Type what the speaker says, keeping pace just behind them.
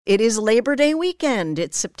It is Labor Day weekend.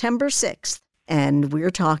 It's September 6th, and we're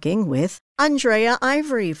talking with Andrea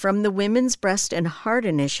Ivory from the Women's Breast and Heart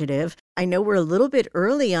Initiative. I know we're a little bit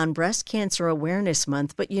early on Breast Cancer Awareness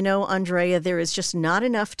Month, but you know, Andrea, there is just not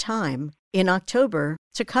enough time in October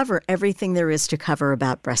to cover everything there is to cover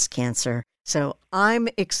about breast cancer. So I'm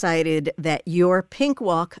excited that your Pink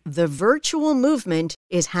Walk, the virtual movement,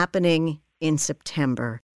 is happening in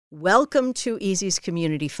September. Welcome to Easy's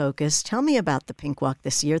Community Focus. Tell me about the Pink Walk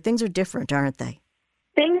this year. Things are different, aren't they?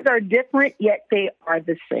 Things are different, yet they are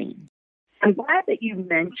the same. I'm glad that you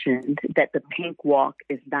mentioned that the Pink Walk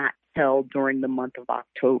is not held during the month of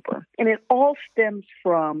October. And it all stems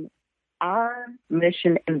from our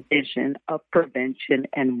mission and vision of prevention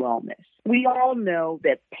and wellness. We all know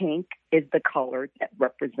that pink is the color that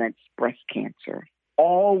represents breast cancer.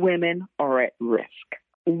 All women are at risk.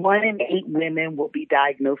 1 in 8 women will be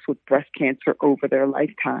diagnosed with breast cancer over their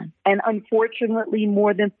lifetime. And unfortunately,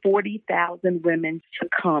 more than 40,000 women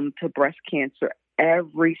succumb to breast cancer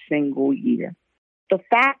every single year. The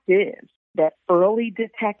fact is that early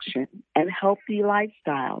detection and healthy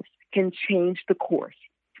lifestyles can change the course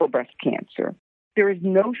for breast cancer. There is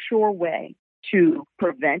no sure way to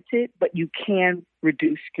prevent it, but you can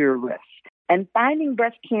reduce your risk. And finding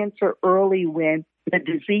breast cancer early when the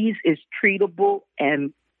disease is treatable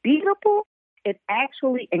and beatable, it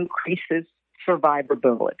actually increases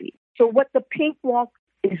survivability. So what the Pink Walk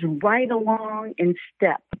is right along in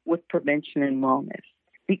step with prevention and wellness.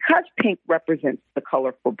 Because pink represents the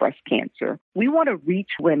color for breast cancer, we want to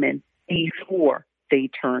reach women before they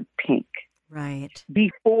turn pink. Right.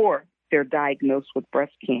 Before they're diagnosed with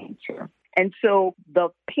breast cancer. And so the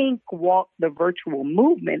Pink Walk, the virtual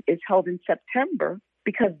movement, is held in September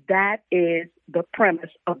because that is the premise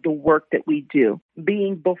of the work that we do,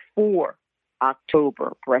 being before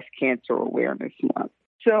October, Breast Cancer Awareness Month.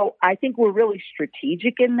 So I think we're really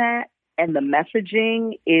strategic in that, and the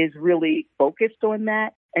messaging is really focused on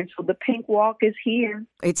that. And so the Pink Walk is here.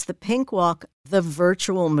 It's the Pink Walk, the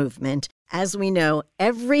virtual movement. As we know,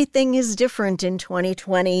 everything is different in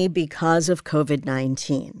 2020 because of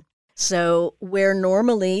COVID-19. So where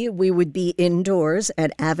normally we would be indoors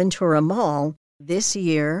at Aventura Mall, this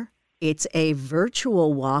year it's a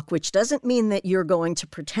virtual walk, which doesn't mean that you're going to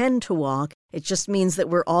pretend to walk. It just means that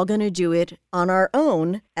we're all going to do it on our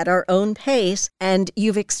own, at our own pace, and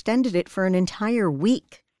you've extended it for an entire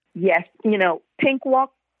week. Yes, Pink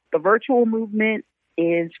Walk, the virtual movement,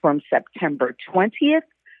 is from September 20th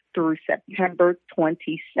through September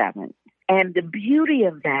 27th. And the beauty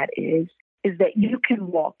of that is that you can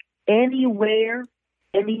walk anywhere,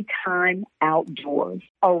 anytime outdoors,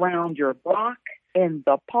 around your block, in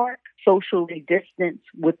the park, socially distanced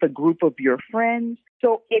with a group of your friends.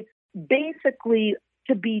 So it's basically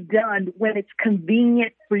to be done when it's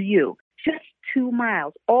convenient for you. Just 2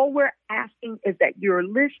 miles. All we're asking is that your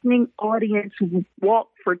listening audience walk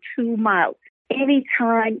for 2 miles,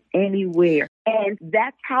 anytime, anywhere. And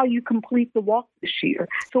that's how you complete the walk this year.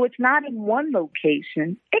 So it's not in one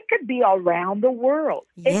location. It could be around the world.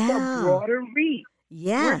 Yeah. It's a broader reach.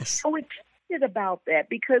 Yes. We're so excited about that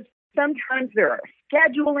because sometimes there are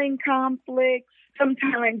scheduling conflicts.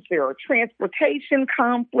 Sometimes there are transportation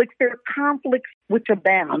conflicts. There are conflicts which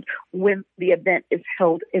abound when the event is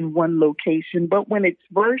held in one location. But when it's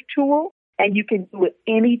virtual and you can do it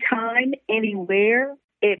anytime, anywhere,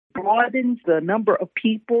 it broadens the number of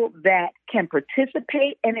people that can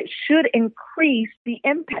participate, and it should increase the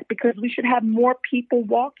impact because we should have more people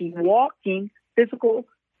walking. Walking, physical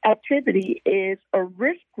activity, is a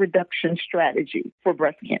risk reduction strategy for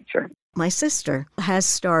breast cancer. My sister has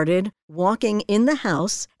started walking in the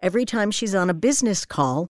house. Every time she's on a business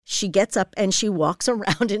call, she gets up and she walks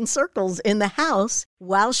around in circles in the house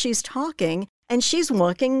while she's talking, and she's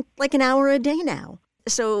walking like an hour a day now.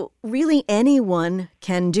 So really anyone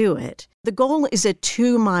can do it. The goal is a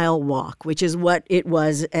 2-mile walk, which is what it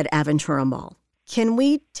was at Aventura Mall. Can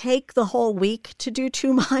we take the whole week to do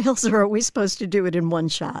 2 miles, or are we supposed to do it in one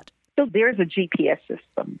shot? So there's a GPS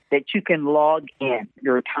system that you can log in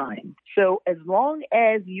your time. So as long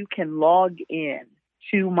as you can log in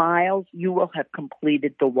 2 miles, you will have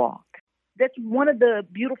completed the walk. That's one of the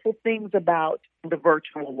beautiful things about the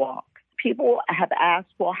virtual walk. People have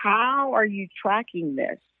asked, well, how are you tracking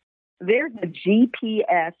this? There's a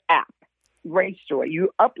GPS app, RaceJoy.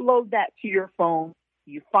 You upload that to your phone,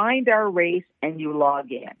 you find our race, and you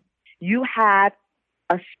log in. You have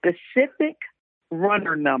a specific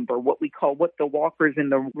runner number, what the walkers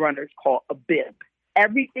and the runners call a bib.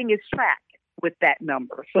 Everything is tracked with that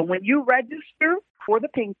number. So when you register for the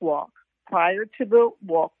Pink Walk, prior to the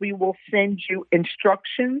walk, we will send you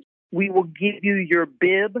instructions. We will give you your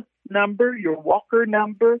bib number, your walker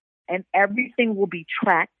number, and everything will be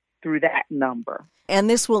tracked through that number. And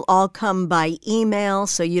this will all come by email,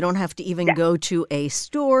 so you don't have to even go to a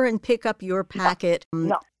store and pick up your packet.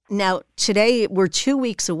 No. Now, today we're 2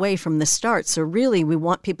 weeks away from the start, so really we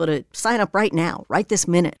want people to sign up right now, right this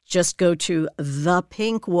minute. Just go to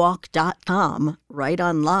thepinkwalk.com right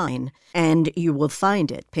online, and you will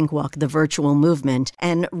find it, Pink Walk, the virtual movement.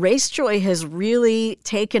 And RaceJoy has really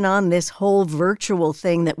taken on this whole virtual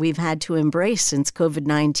thing that we've had to embrace since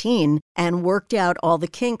COVID-19 and worked out all the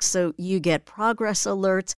kinks, so you get progress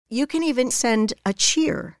alerts. You can even send a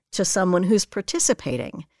cheer to someone who's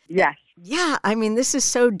participating. Yes. Yeah, I mean, this is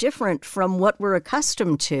so different from what we're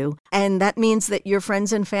accustomed to. And that means that your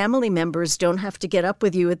friends and family members don't have to get up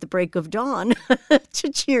with you at the break of dawn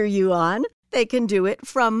to cheer you on. They can do it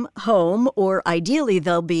from home, or ideally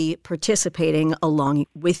they'll be participating along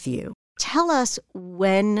with you. Tell us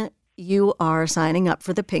when you are signing up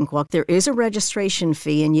for the Pink Walk. There is a registration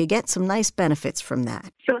fee, and you get some nice benefits from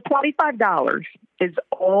that. So $25 is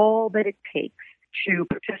all that it takes to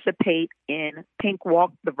participate in Pink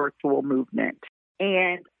Walk, the virtual movement.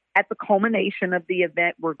 And at the culmination of the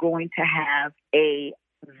event, we're going to have a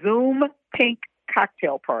Zoom pink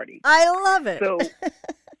cocktail party. I love it. So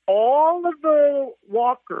all of the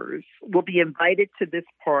walkers will be invited to this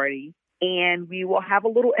party, and we will have a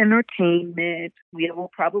little entertainment. We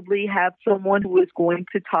will probably have someone who is going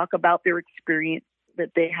to talk about their experience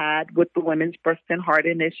that they had with the Women's Breast and Heart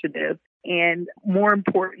Initiative. And more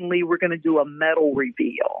importantly, we're going to do a medal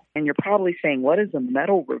reveal. And you're probably saying, what is a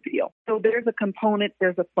medal reveal? So there's a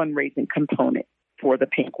fundraising component for the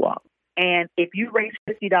Pink Walk. And if you raise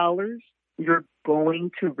 $50, you're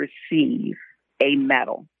going to receive a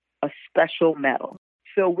medal, a special medal.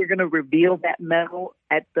 So we're going to reveal that medal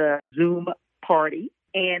at the Zoom party.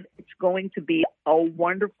 And it's going to be a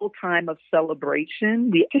wonderful time of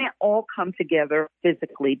celebration. We can't all come together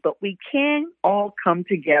physically, but we can all come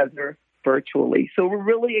together virtually. So we're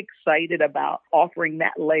really excited about offering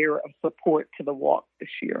that layer of support to the walk this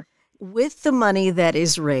year. With the money that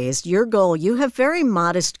is raised, your goal, you have very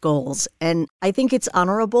modest goals, and I think it's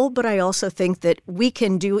honorable, but I also think that we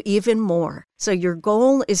can do even more. So your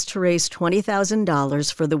goal is to raise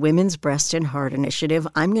 $20,000 for the Women's Breast and Heart Initiative.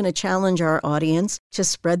 I'm going to challenge our audience to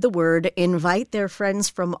spread the word, invite their friends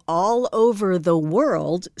from all over the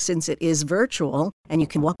world, since it is virtual, and you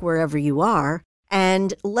can walk wherever you are.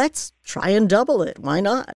 And let's try and double it. Why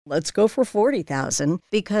not? Let's go for $40,000,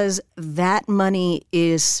 because that money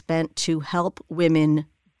is spent to help women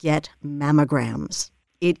get mammograms.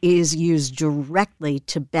 It is used directly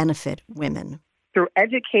to benefit women. Through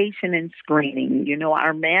education and screening,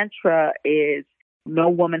 our mantra is no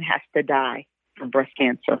woman has to die from breast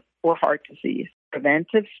cancer or heart disease.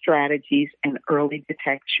 Preventive strategies and early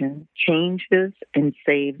detection changes and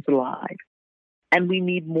saves lives. And we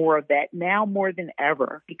need more of that now more than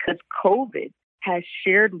ever, because COVID has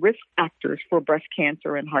shared risk factors for breast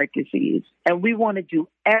cancer and heart disease. And we want to do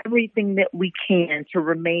everything that we can to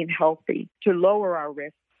remain healthy, to lower our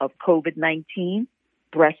risk of COVID-19,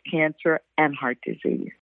 breast cancer, and heart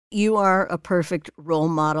disease. You are a perfect role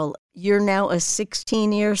model. You're now a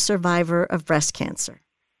 16-year survivor of breast cancer.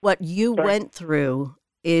 What you went through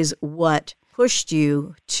is what pushed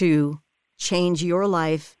you to change your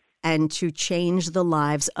life and to change the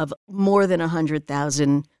lives of more than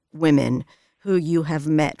 100,000 women who you have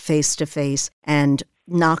met face to face and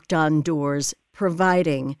knocked on doors,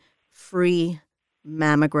 providing free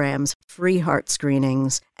mammograms, free heart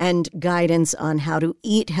screenings, and guidance on how to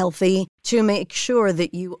eat healthy to make sure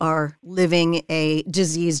that you are living a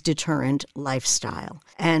disease-deterrent lifestyle.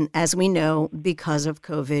 And as we know, because of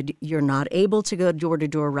COVID, you're not able to go door to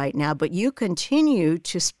door right now, but you continue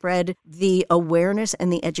to spread the awareness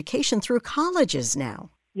and the education through colleges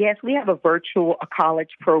now. Yes, we have a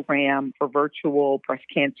college program for virtual breast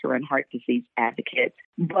cancer and heart disease advocates.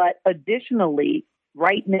 But additionally,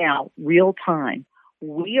 right now, real time,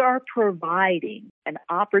 we are providing an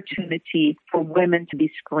opportunity for women to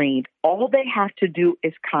be screened. All they have to do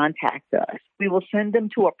is contact us. We will send them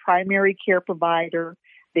to a primary care provider.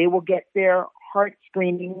 They will get their heart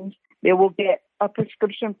screenings. They will get a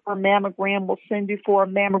prescription for a mammogram. We'll send you for a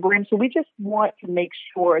mammogram. So we just want to make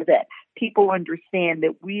sure that people understand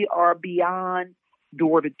that we are beyond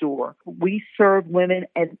door to door. We serve women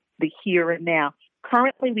at the here and now.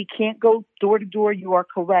 Currently, we can't go door to door. You are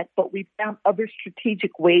correct, but we've found other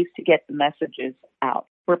strategic ways to get the messages out.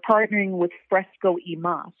 We're partnering with Fresco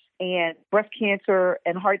EMAS, and breast cancer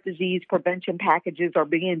and heart disease prevention packages are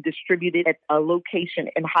being distributed at a location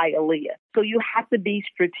in Hialeah. So you have to be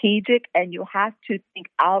strategic, and you have to think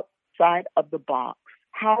outside of the box.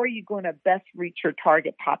 How are you going to best reach your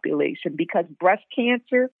target population? Because breast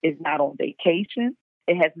cancer is not on vacation.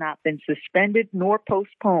 It has not been suspended nor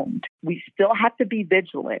postponed. We still have to be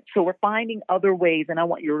vigilant. So we're finding other ways. And I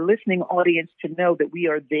want your listening audience to know that we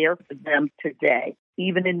are there for them today.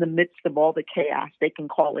 Even in the midst of all the chaos, they can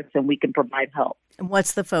call us and we can provide help. And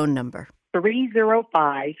what's the phone number?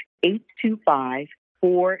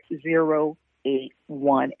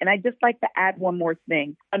 305-825-4081. And I'd just like to add one more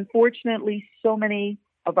thing. Unfortunately, so many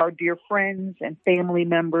of our dear friends and family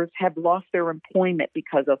members have lost their employment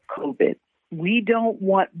because of COVID. We don't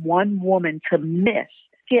want one woman to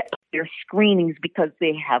skip their screenings because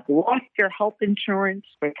they have lost their health insurance,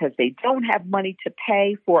 because they don't have money to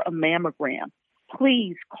pay for a mammogram.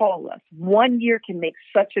 Please call us. 1 year can make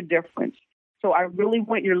such a difference. So I really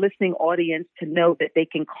want your listening audience to know that they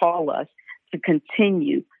can call us to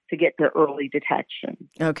continue to get their early detection.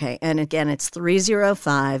 Okay. And again, it's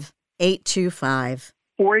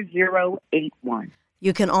 305-825-4081.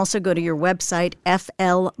 You can also go to your website,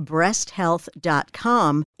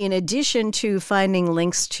 flbreasthealth.com. In addition to finding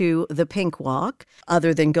links to the Pink Walk,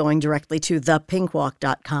 other than going directly to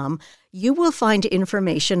thepinkwalk.com, you will find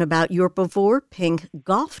information about your Before Pink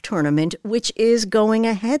golf tournament, which is going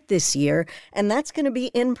ahead this year, and that's going to be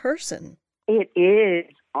in person. It is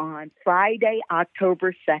on Friday,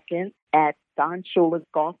 October 2nd at Don Shula's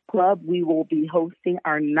Golf Club. We will be hosting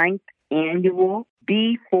our 9th annual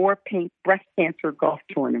Before Pink breast cancer golf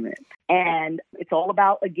tournament. And it's all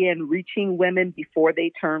about, again, reaching women before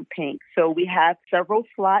they turn pink. So we have several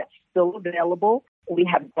slots still available. We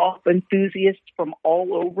have golf enthusiasts from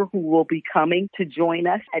all over who will be coming to join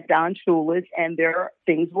us at Don Shula's, and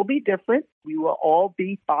things will be different. We will all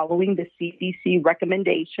be following the CDC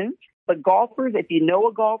recommendations. But golfers, if you know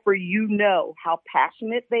a golfer, you know how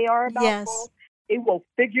passionate they are about golf. They will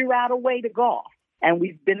figure out a way to golf. And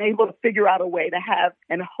we've been able to figure out a way to have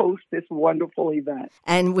and host this wonderful event.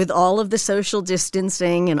 And with all of the social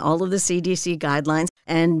distancing and all of the CDC guidelines,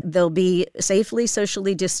 and they'll be safely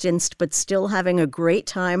socially distanced, but still having a great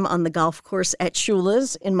time on the golf course at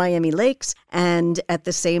Shula's in Miami Lakes, and at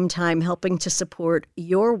the same time helping to support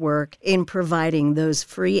your work in providing those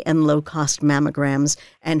free and low-cost mammograms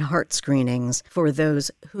and heart screenings for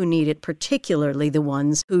those who need it, particularly the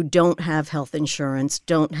ones who don't have health insurance,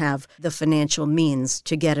 don't have the financial means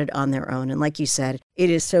to get it on their own. And like you said, it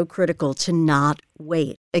is so critical to not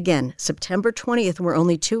wait. Again, September 20th, we're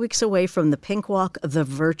only 2 weeks away from the Pink Walk, the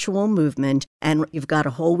virtual movement, and you've got a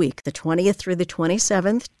whole week, the 20th through the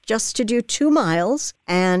 27th, just to do 2 miles.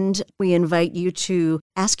 And we invite you to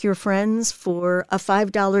ask your friends for a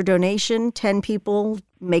 $5 donation. 10 people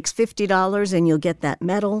makes $50, and you'll get that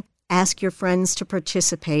medal. Ask your friends to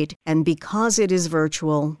participate, and because it is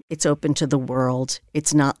virtual, it's open to the world.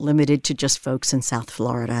 It's not limited to just folks in South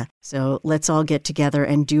Florida. So let's all get together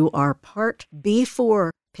and do our part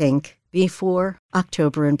before Pink, before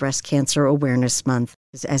October and Breast Cancer Awareness Month.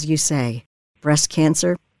 Because as you say, breast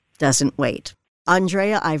cancer doesn't wait.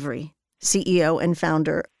 Andrea Ivory, CEO and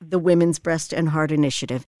founder, the Women's Breast and Heart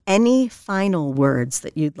Initiative. Any final words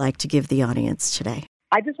that you'd like to give the audience today?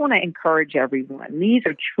 I just want to encourage everyone. These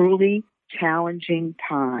are truly challenging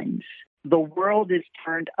times. The world is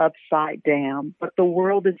turned upside down, but the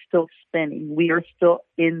world is still spinning. We are still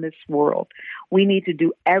in this world. We need to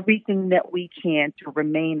do everything that we can to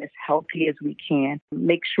remain as healthy as we can.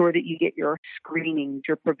 Make sure that you get your screenings,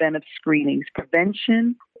 your preventive screenings.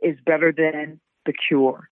 Prevention is better than the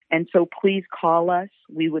cure. And so please call us.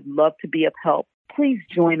 We would love to be of help. Please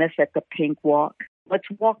join us at the Pink Walk. Let's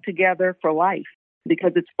walk together for life,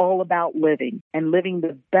 because it's all about living and living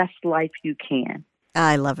the best life you can.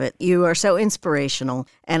 I love it. You are so inspirational,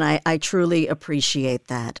 and I truly appreciate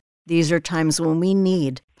that. These are times when we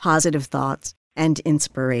need positive thoughts and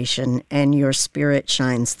inspiration, and your spirit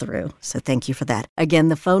shines through. So thank you for that. Again,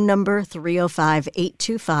 the phone number,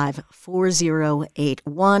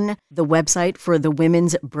 305-825-4081. The website for the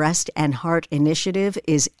Women's Breast and Heart Initiative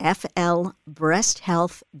is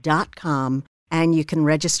flbreasthealth.com. And you can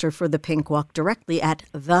register for the Pink Walk directly at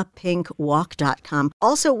thepinkwalk.com.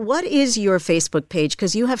 Also, what is your Facebook page?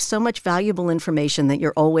 Because you have so much valuable information that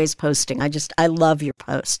you're always posting. I love your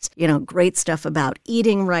posts. Great stuff about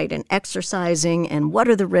eating right and exercising and what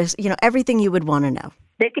are the risks, everything you would want to know.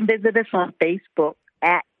 They can visit us on Facebook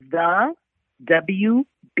at the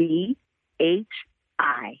WBHI.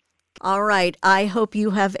 All right. I hope you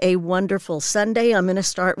have a wonderful Sunday. I'm going to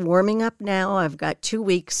start warming up now. I've got 2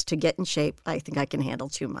 weeks to get in shape. I think I can handle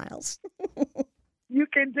 2 miles. You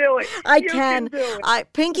can do it. I can.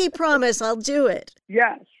 Pinky promise I'll do it.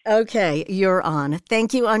 Yes. Okay. You're on.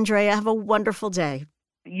 Thank you, Andrea. Have a wonderful day.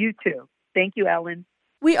 You too. Thank you, Ellen.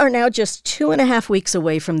 We are now just 2.5 weeks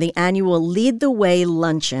away from the annual Lead the Way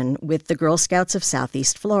luncheon with the Girl Scouts of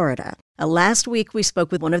Southeast Florida. Last week, we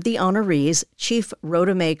spoke with one of the honorees, Chief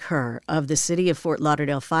Rhoda Mae Kerr of the City of Fort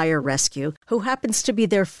Lauderdale Fire Rescue, who happens to be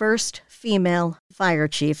their first female fire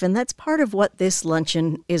chief, and that's part of what this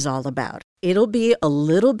luncheon is all about. It'll be a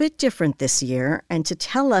little bit different this year, and to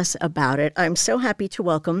tell us about it, I'm so happy to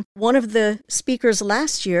welcome one of the speakers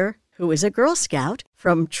last year, who is a Girl Scout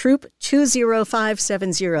from Troop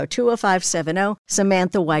 20570,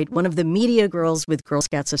 Samantha White, one of the media girls with Girl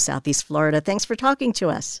Scouts of Southeast Florida. Thanks for talking to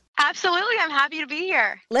us. Absolutely. I'm happy to be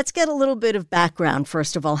here. Let's get a little bit of background,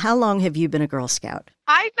 first of all. How long have you been a Girl Scout?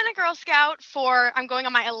 I've been a Girl Scout I'm going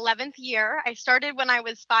on my 11th year. I started when I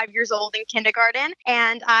was 5 years old in kindergarten,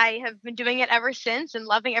 and I have been doing it ever since and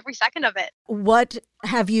loving every second of it. What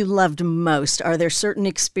have you loved most? Are there certain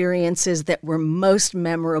experiences that were most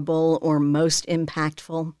memorable or most impactful?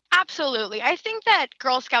 Absolutely. I think that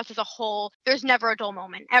Girl Scouts as a whole, there's never a dull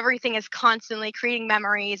moment. Everything is constantly creating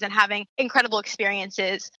memories and having incredible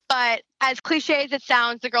experiences. But as cliche as it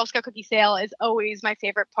sounds, the Girl Scout cookie sale is always my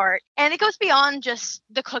favorite part. And it goes beyond just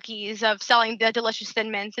the cookies of selling the delicious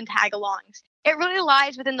Thin Mints and tag-alongs. It really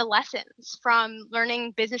lies within the lessons from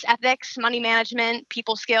learning business ethics, money management,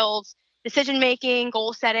 people skills, decision-making,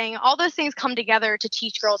 goal setting, all those things come together to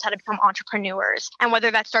teach girls how to become entrepreneurs. And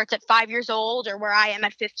whether that starts at 5 years old or where I am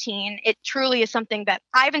at 15, it truly is something that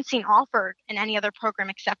I haven't seen offered in any other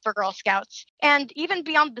program except for Girl Scouts. And even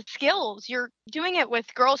beyond the skills, you're doing it with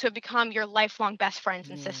girls who have become your lifelong best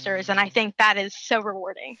friends and sisters. And I think that is so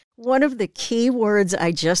rewarding. One of the key words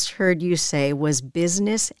I just heard you say was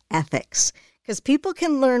business ethics. Because people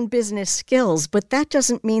can learn business skills, but that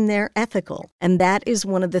doesn't mean they're ethical. And that is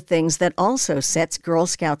one of the things that also sets Girl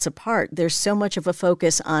Scouts apart. There's so much of a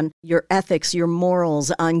focus on your ethics, your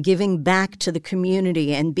morals, on giving back to the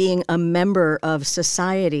community and being a member of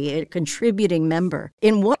society, a contributing member.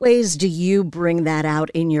 In what ways do you bring that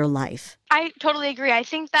out in your life? I totally agree. I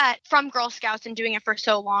think that from Girl Scouts and doing it for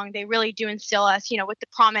so long, they really do instill us, with the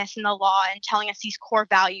promise and the law and telling us these core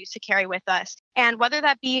values to carry with us. And whether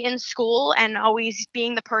that be in school and always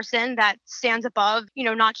being the person that stands above,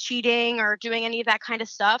 not cheating or doing any of that kind of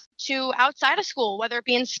stuff, to outside of school, whether it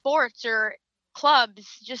be in sports or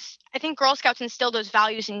clubs, I think Girl Scouts instill those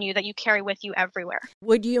values in you that you carry with you everywhere.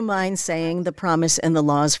 Would you mind saying the promise and the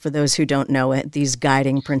laws for those who don't know it, these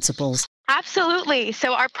guiding principles? Absolutely.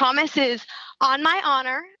 So our promise is, on my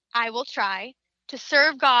honor, I will try to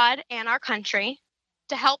serve God and our country,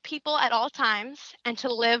 to help people at all times, and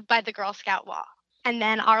to live by the Girl Scout law. And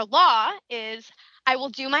then our law is, I will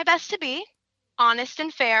do my best to be honest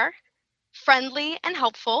and fair, friendly and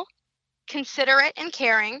helpful, considerate and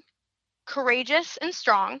caring, courageous and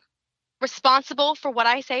strong, responsible for what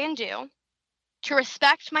I say and do, to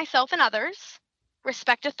respect myself and others,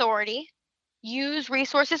 respect authority, use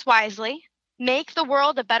resources wisely, make the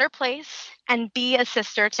world a better place, and be a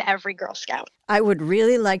sister to every Girl Scout. I would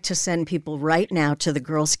really like to send people right now to the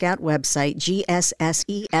Girl Scout website,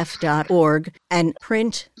 gssef.org, and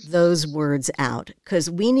print those words out, because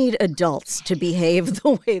we need adults to behave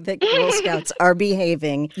the way that Girl Scouts are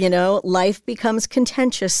behaving. Life becomes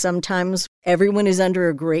contentious sometimes. Everyone is under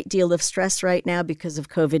a great deal of stress right now because of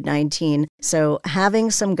COVID-19. So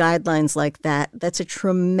having some guidelines like that, that's a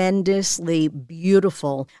tremendously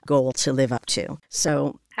beautiful goal to live up to.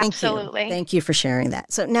 So Absolutely. Thank you for sharing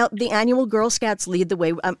that. So now the annual Girl Scouts Lead the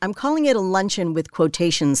Way. I'm calling it a luncheon with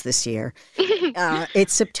quotations this year.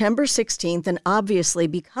 It's September 16th, and obviously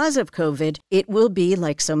because of COVID, it will be,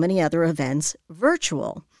 like so many other events,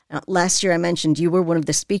 virtual. Last year I mentioned you were one of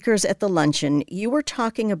the speakers at the luncheon. You were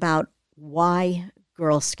talking about why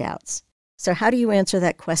Girl Scouts. So how do you answer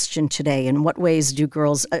that question today? In what ways do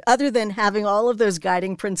girls, other than having all of those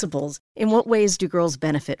guiding principles, in what ways do girls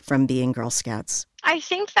benefit from being Girl Scouts? I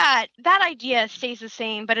think that idea stays the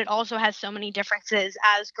same, but it also has so many differences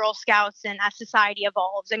as Girl Scouts and as society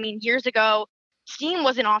evolves. I mean, years ago, STEAM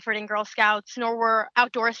wasn't offered in Girl Scouts, nor were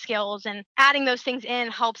outdoor skills, and adding those things in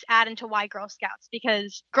helps add into why Girl Scouts,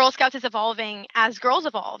 because Girl Scouts is evolving as girls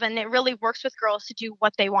evolve, and it really works with girls to do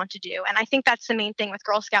what they want to do. And I think that's the main thing with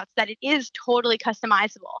Girl Scouts, that it is totally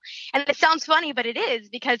customizable. And it sounds funny, but it is,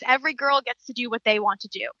 because every girl gets to do what they want to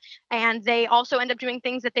do. And they also end up doing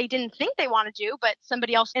things that they didn't think they want to do, but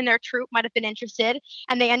somebody else in their troop might have been interested,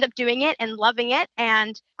 and they end up doing it and loving it.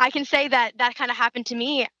 And I can say that kind of happened to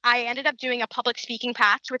me. I ended up doing a public speaking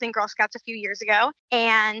patch within Girl Scouts a few years ago.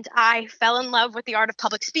 And I fell in love with the art of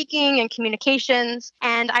public speaking and communications.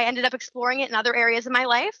 And I ended up exploring it in other areas of my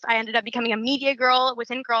life. I ended up becoming a media girl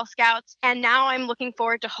within Girl Scouts. And now I'm looking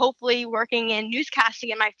forward to hopefully working in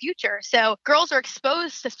newscasting in my future. So girls are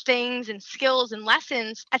exposed to things and skills and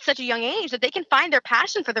lessons at such a young age that they can find their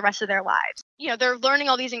passion for the rest of their lives. They're learning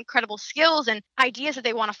all these incredible skills and ideas that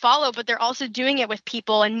they want to follow, but they're also doing it with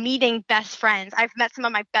people and meeting best friends. I've met some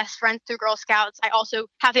of my best friends through Girl Scouts. I also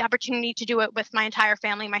have the opportunity to do it with my entire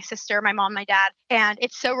family, my sister, my mom, my dad. And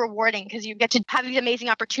it's so rewarding because you get to have these amazing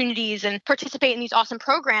opportunities and participate in these awesome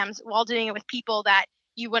programs while doing it with people that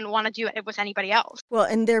you wouldn't want to do it with anybody else. Well,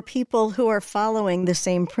 and they're people who are following the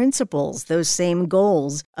same principles, those same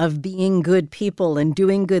goals of being good people and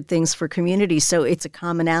doing good things for community. So it's a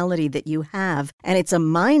commonality that you have. And it's a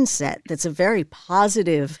mindset that's a very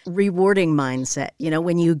positive, rewarding mindset.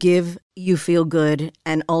 When you give, you feel good.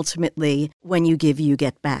 And ultimately, when you give, you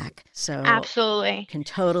get back. So absolutely. Can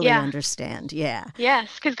totally understand. Yeah.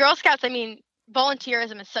 Yes, because Girl Scouts,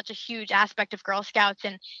 volunteerism is such a huge aspect of Girl Scouts.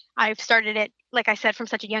 And I've started it, like I said, from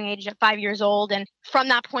such a young age at 5 years old. And from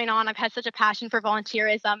that point on, I've had such a passion for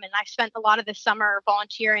volunteerism. And I've spent a lot of this summer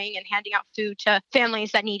volunteering and handing out food to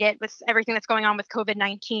families that need it with everything that's going on with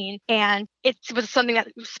COVID-19. And it was something that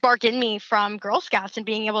sparked in me from Girl Scouts and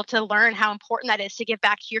being able to learn how important that is to give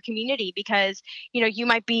back to your community because, you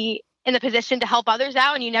might be in the position to help others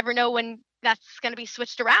out and you never know when that's going to be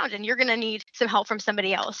switched around and you're going to need some help from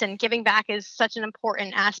somebody else. And giving back is such an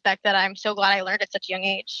important aspect that I'm so glad I learned at such a young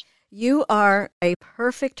age. You are a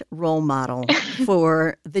perfect role model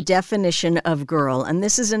for the definition of girl. And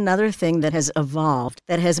this is another thing that has evolved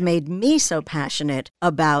that has made me so passionate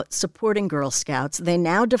about supporting Girl Scouts. They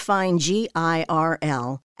now define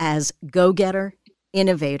GIRL as go-getter,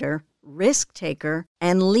 innovator, risk taker,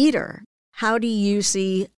 and leader. How do you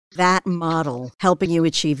see that model helping you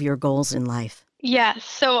achieve your goals in life? Yes.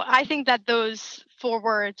 So I think that those 4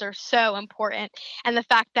 words are so important. And the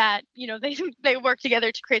fact that, they work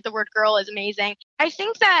together to create the word girl is amazing. I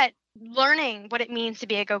think that learning what it means to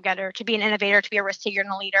be a go-getter, to be an innovator, to be a risk taker and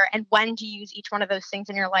a leader, and when to use each one of those things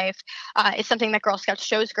in your life is something that Girl Scouts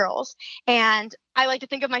shows girls. And I like to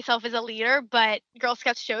think of myself as a leader, but Girl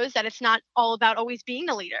Scouts shows that it's not all about always being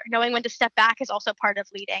the leader. Knowing when to step back is also part of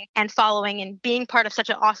leading and following and being part of such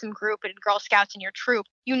an awesome group in Girl Scouts and your troop.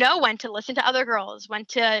 You know when to listen to other girls, when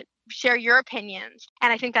to share your opinions.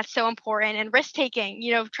 And I think that's so important. And risk taking,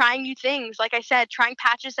 trying new things. Like I said, trying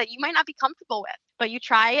patches that you might not be comfortable with, but you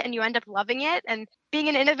try it and you end up loving it. And being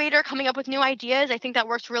an innovator, coming up with new ideas, I think that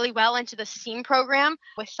works really well into the STEAM program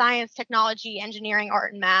with science, technology, engineering,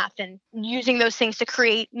 art, and math, and using those things to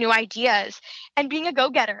create new ideas. And being a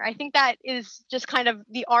go-getter, I think that is just kind of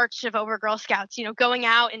the arch of over Girl Scouts, going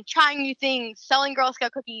out and trying new things, selling Girl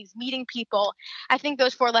Scout cookies, meeting people. I think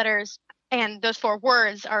those 4 letters and those 4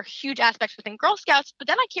 words are huge aspects within Girl Scouts, but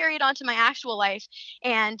then I carry it on to my actual life.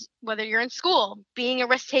 And whether you're in school, being a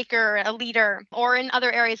risk taker, a leader, or in other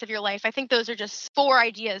areas of your life, I think those are just 4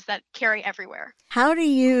 ideas that carry everywhere. How do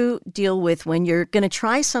you deal with when you're going to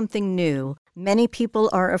try something new? Many people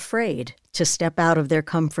are afraid to step out of their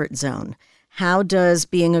comfort zone. How does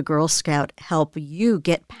being a Girl Scout help you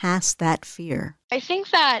get past that fear? I think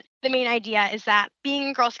that the main idea is that being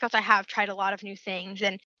in Girl Scouts, I have tried a lot of new things.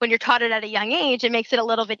 And when you're taught it at a young age, it makes it a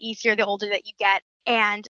little bit easier the older that you get.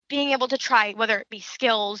 And being able to try, whether it be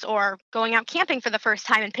skills or going out camping for the first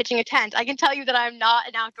time and pitching a tent. I can tell you that I'm not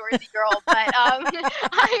an outdoorsy girl, but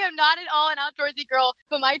I am not at all an outdoorsy girl.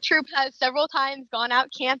 But my troop has several times gone out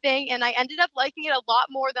camping and I ended up liking it a lot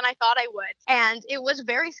more than I thought I would. And it was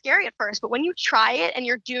very scary at first, but when you try it and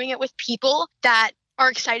you're doing it with people that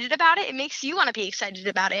are excited about it, it makes you want to be excited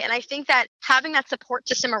about it. And I think that having that support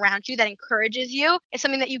system around you that encourages you is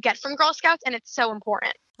something that you get from Girl Scouts, and it's so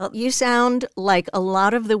important. Well, you sound like a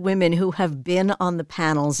lot of the women who have been on the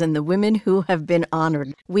panels and the women who have been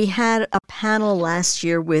honored. We had a panel last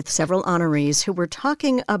year with several honorees who were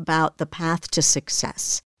talking about the path to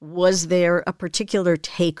success. Was there a particular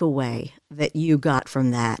takeaway that you got from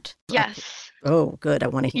that? Yes. Oh, good. I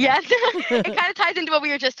want to hear. Yes. It kind of ties into what we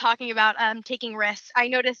were just talking about, taking risks. I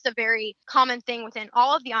noticed a very common thing within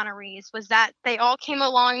all of the honorees was that they all came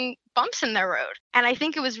along bumps in their road. And I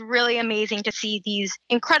think it was really amazing to see these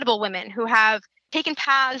incredible women who have taken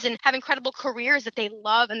paths and have incredible careers that they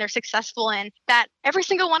love and they're successful in, that every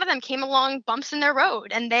single one of them came along bumps in their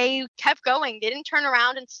road and they kept going. They didn't turn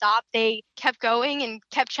around and stop. They kept going and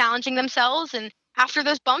kept challenging themselves. And after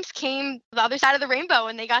those bumps came the other side of the rainbow,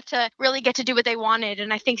 and they got to do what they wanted.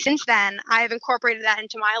 And I think since then, I've incorporated that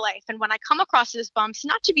into my life. And when I come across those bumps,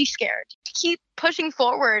 not to be scared, to keep pushing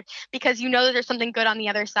forward, because you know that there's something good on the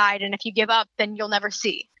other side. And if you give up, then you'll never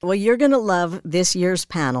see. Well, you're going to love this year's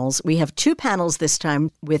panels. We have 2 panels this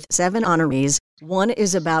time with 7 honorees. One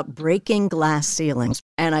is about breaking glass ceilings.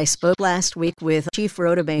 And I spoke last week with Chief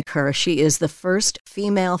Rodemaker. She is the first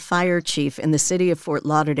female fire chief in the city of Fort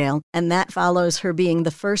Lauderdale, and that follows her being the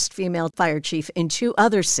first female fire chief in 2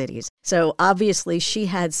 other cities. So obviously she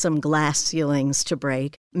had some glass ceilings to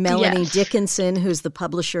break. Melanie Dickinson, who's the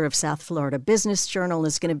publisher of South Florida Business Journal,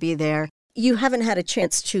 is going to be there. You haven't had a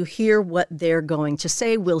chance to hear what they're going to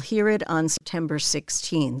say. We'll hear it on September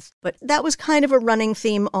 16th. But that was kind of a running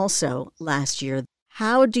theme also last year.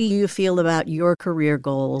 How do you feel about your career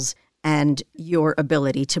goals and your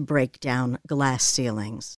ability to break down glass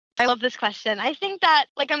ceilings? I love this question. I think that,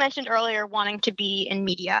 like I mentioned earlier, wanting to be in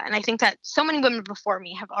media, and I think that so many women before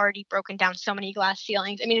me have already broken down so many glass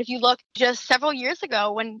ceilings. I mean, if you look just several years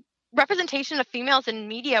ago when representation of females in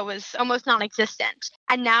media was almost non-existent.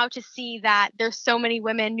 And now to see that there's so many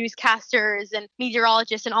women newscasters and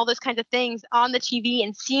meteorologists and all those kinds of things on the TV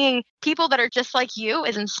and seeing people that are just like you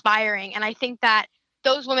is inspiring. And I think that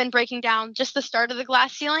those women breaking down just the start of the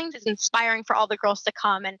glass ceilings is inspiring for all the girls to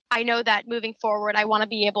come. And I know that moving forward, I want to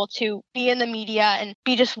be able to be in the media and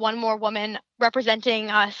be just one more woman representing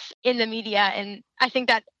us in the media. And I think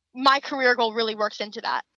that my career goal really works into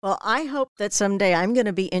that. Well, I hope that someday I'm going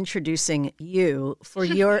to be introducing you for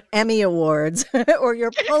your Emmy Awards or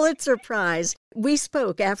your Pulitzer Prize. We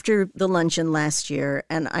spoke after the luncheon last year,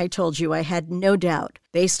 and I told you I had no doubt,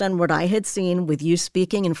 based on what I had seen with you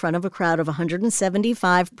speaking in front of a crowd of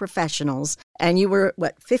 175 professionals, and you were,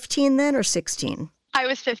 15 then or 16? I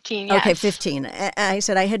was 15, yes. Okay, 15. I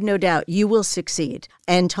said I had no doubt you will succeed.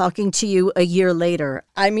 And talking to you a year later,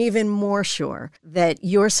 I'm even more sure that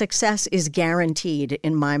your success is guaranteed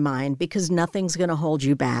in my mind because nothing's going to hold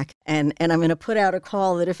you back. And I'm going to put out a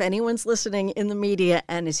call that if anyone's listening in the media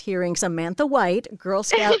and is hearing Samantha White, Girl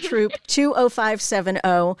Scout Troop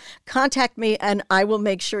 20570, contact me and I will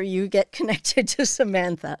make sure you get connected to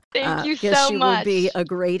Samantha. Thank you so much. Because she will be a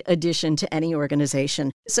great addition to any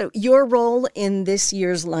organization. So your role in this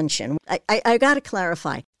year's luncheon, I got to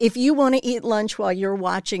clarify. If you want to eat lunch while you're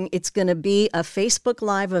watching, it's going to be a Facebook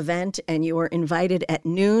Live event, and you are invited at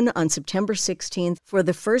noon on September 16th. For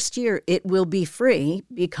the first year, it will be free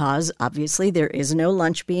because, obviously, there is no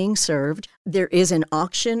lunch being served. There is an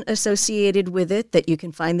auction associated with it that you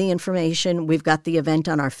can find the information. We've got the event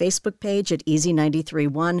on our Facebook page at Easy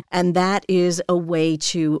 93.1, and that is a way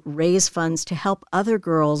to raise funds to help other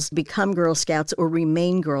girls become Girl Scouts or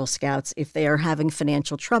remain Girl Scouts if they are having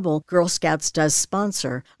financial trouble. Girl Scouts does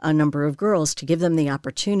sponsor a number of girls to give them the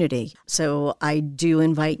opportunity. So I do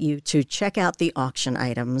invite you to check out the auction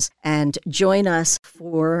items and join us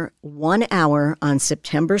for 1 hour on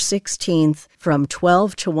September 16th from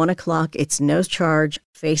 12 to 1 o'clock. It's no charge.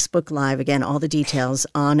 Facebook Live. Again, all the details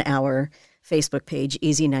on our Facebook page,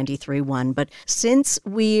 Easy 93.1. But since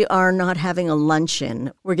we are not having a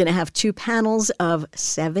luncheon, we're going to have 2 panels of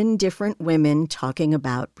 7 different women talking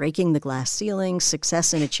about breaking the glass ceiling,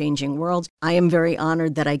 success in a changing world. I am very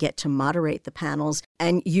honored that I get to moderate the panels,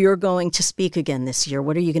 and you're going to speak again this year.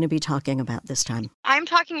 What are you going to be talking about this time? I'm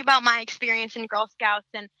talking about my experience in Girl Scouts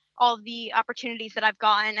and all the opportunities that I've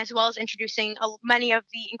gotten, as well as introducing many of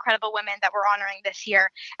the incredible women that we're honoring this year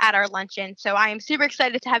at our luncheon. So I am super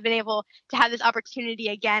excited to have been able to have this opportunity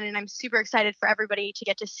again, and I'm super excited for everybody to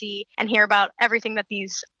get to see and hear about everything that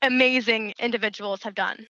these amazing individuals have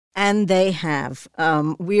done. And they have.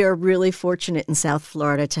 We are really fortunate in South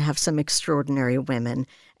Florida to have some extraordinary women,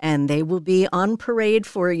 and they will be on parade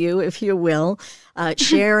for you, if you will,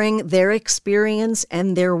 sharing their experience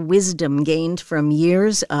and their wisdom gained from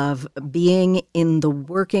years of being in the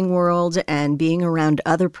working world and being around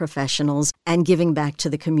other professionals and giving back to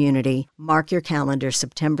the community. Mark your calendar,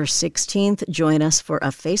 September 16th. Join us for a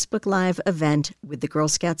Facebook Live event with the Girl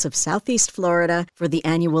Scouts of Southeast Florida for the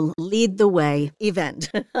annual Lead the Way event.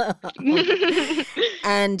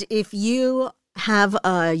 And if you have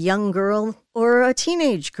a young girl or a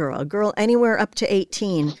teenage girl, a girl anywhere up to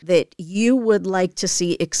 18, that you would like to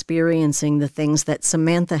see experiencing the things that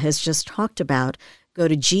Samantha has just talked about, go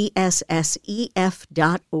to gssef.org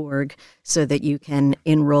so that you can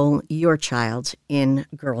enroll your child in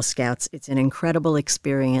Girl Scouts. It's an incredible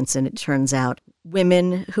experience, and it turns out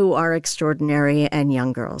women who are extraordinary and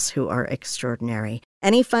young girls who are extraordinary.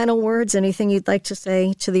 Any final words, anything you'd like to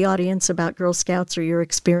say to the audience about Girl Scouts or your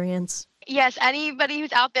experience? Yes, anybody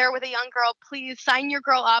who's out there with a young girl, please sign your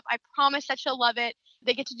girl up. I promise that she'll love it.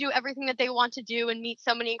 They get to do everything that they want to do and meet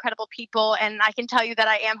so many incredible people. And I can tell you that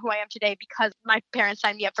I am who I am today because my parents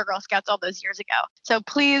signed me up for Girl Scouts all those years ago. So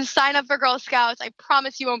please sign up for Girl Scouts. I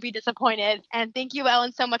promise you won't be disappointed. And thank you,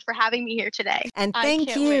 Ellen, so much for having me here today. And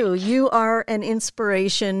thank you. You are an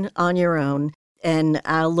inspiration on your own. And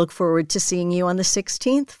I'll look forward to seeing you on the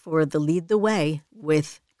 16th for the Lead the Way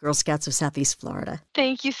with Girl Scouts of Southeast Florida.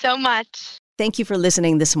 Thank you so much. Thank you for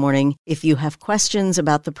listening this morning. If you have questions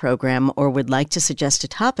about the program or would like to suggest a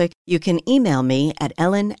topic, you can email me at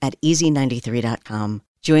ellen@easy93.com.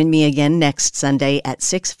 Join me again next Sunday at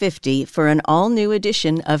 6:50 for an all-new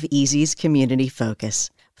edition of Easy's Community Focus.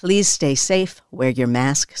 Please stay safe, wear your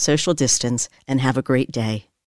mask, social distance, and have a great day.